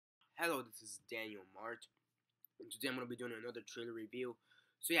Hello, this is Daniel Mart, and today I'm going to be doing another trailer review.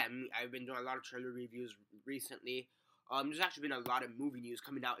 So yeah, I've been doing a lot of trailer reviews recently. There's actually been a lot of movie news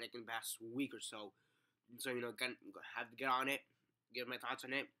coming out like in the past week or so. So, have to get on it, give my thoughts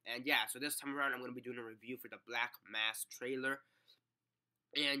on it. And yeah, so this time around I'm going to be doing a review for the Black Mass trailer.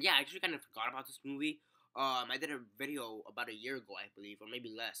 And yeah, I actually kind of forgot about this movie. I did a video about a year ago, I believe, or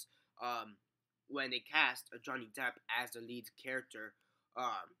maybe less, when they cast Johnny Depp as the lead character.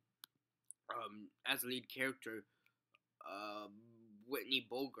 Um, as the lead character, um, Whitney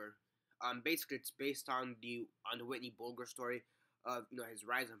Bulger. Basically, it's based on the Whitney Bulger story of his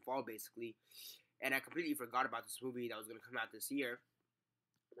rise and fall, basically. And I completely forgot about this movie that was gonna come out this year.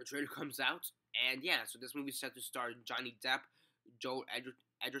 The trailer comes out, and yeah, so this movie's set to star Johnny Depp, Joel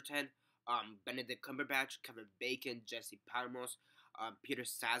Edgerton, Benedict Cumberbatch, Kevin Bacon, Jesse Palmos, Peter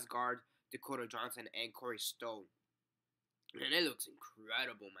Sarsgaard, Dakota Johnson, and Corey Stoll. And it looks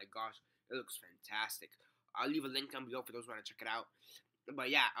incredible, my gosh. It looks fantastic. I'll leave a link down below for those who want to check it out. But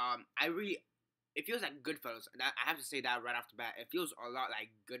yeah, it feels like GoodFellas. And I have to say that right off the bat. It feels a lot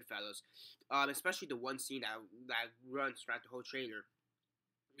like GoodFellas. Especially the one scene that runs throughout the whole trailer.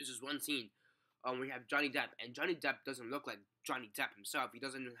 There's just one scene where you have Johnny Depp. And Johnny Depp doesn't look like Johnny Depp himself. He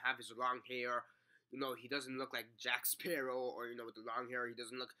doesn't have his long hair. He doesn't look like Jack Sparrow or, with the long hair. He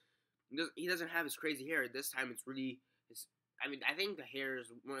doesn't have his crazy hair. This time it's really... I think the hair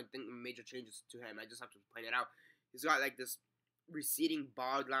is one of the major changes to him. I just have to point it out. He's got like this receding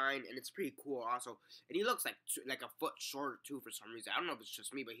bald line, and it's pretty cool also. And he looks like a foot shorter too for some reason. I don't know if it's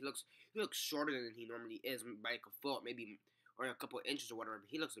just me, but he looks shorter than he normally is by like a foot, maybe, or a couple of inches or whatever. But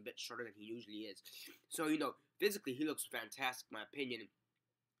he looks a bit shorter than he usually is. So physically he looks fantastic, in my opinion.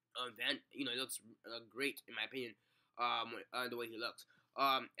 He looks great in my opinion. The way he looks.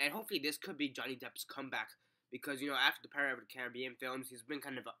 And hopefully this could be Johnny Depp's comeback. Because, after the Pirates of the Caribbean films, he's been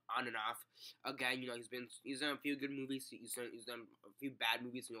kind of on and off. Again, he's done a few good movies. He's done a few bad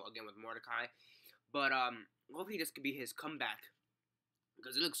movies, again with Mordecai. But, hopefully this could be his comeback.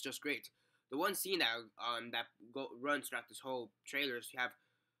 Because it looks just great. The one scene that runs throughout this whole trailer is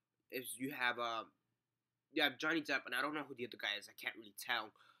you have Johnny Depp, and I don't know who the other guy is. I can't really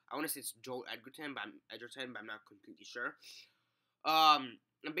tell. I want to say it's Joel Edgerton, but I'm not completely sure.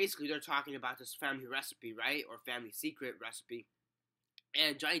 And basically they're talking about this family recipe, right? Or family secret recipe.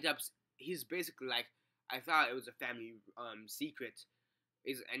 And Johnny Depp's, he's basically like, I thought it was a family secret.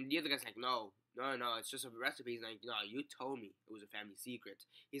 And the other guy's like, no, it's just a recipe. He's like, no, you told me it was a family secret.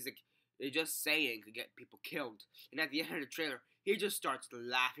 He's like, they're just saying could get people killed. And at the end of the trailer, he just starts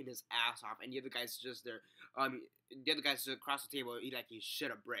laughing his ass off. And the other guy's just there. The other guy's across the table, he shit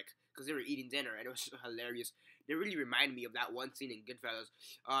a brick. Because they were eating dinner, and it was hilarious. They really remind me of that one scene in GoodFellas.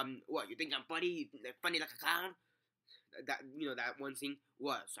 What, you think I'm funny? Funny like a clown? That one scene?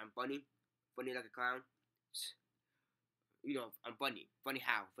 What, so I'm funny? Funny like a clown? I'm funny. Funny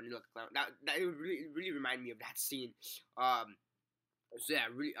how? Funny like a clown? That really reminded me of that scene. So yeah,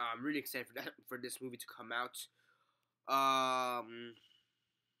 I'm really excited for this movie to come out.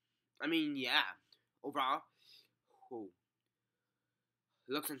 Yeah. Overall,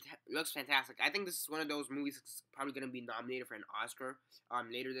 looks fantastic. I think this is one of those movies that's probably going to be nominated for an Oscar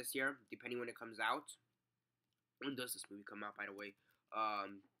later this year, depending when it comes out. When does this movie come out, by the way?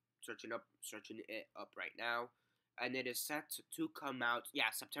 Searching it up right now. And it is set to come out,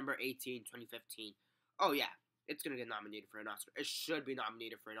 September 18, 2015. Oh, yeah. It's going to get nominated for an Oscar. It should be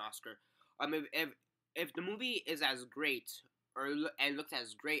nominated for an Oscar. If the movie is as great, and looks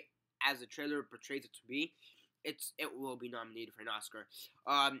as great as the trailer portrays it to be, it will be nominated for an Oscar.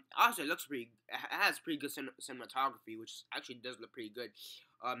 Also, it has pretty good cinematography, which actually does look pretty good.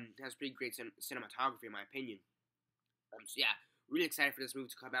 It has pretty great cinematography, in my opinion. So yeah, really excited for this movie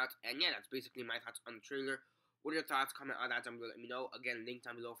to come out. And yeah, that's basically my thoughts on the trailer. What are your thoughts? Comment on that down below. Let me know. Again, link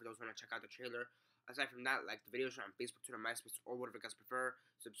down below for those who want to check out the trailer. Aside from that, like the videos on Facebook, Twitter, MySpace, or whatever you guys prefer.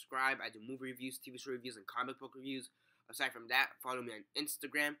 Subscribe. I do movie reviews, TV show reviews, and comic book reviews. Aside from that, follow me on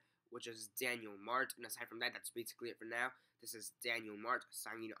Instagram, which is Daniel Mart. And aside from that, that's basically it for now. This is Daniel Mart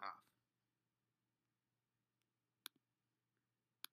signing off.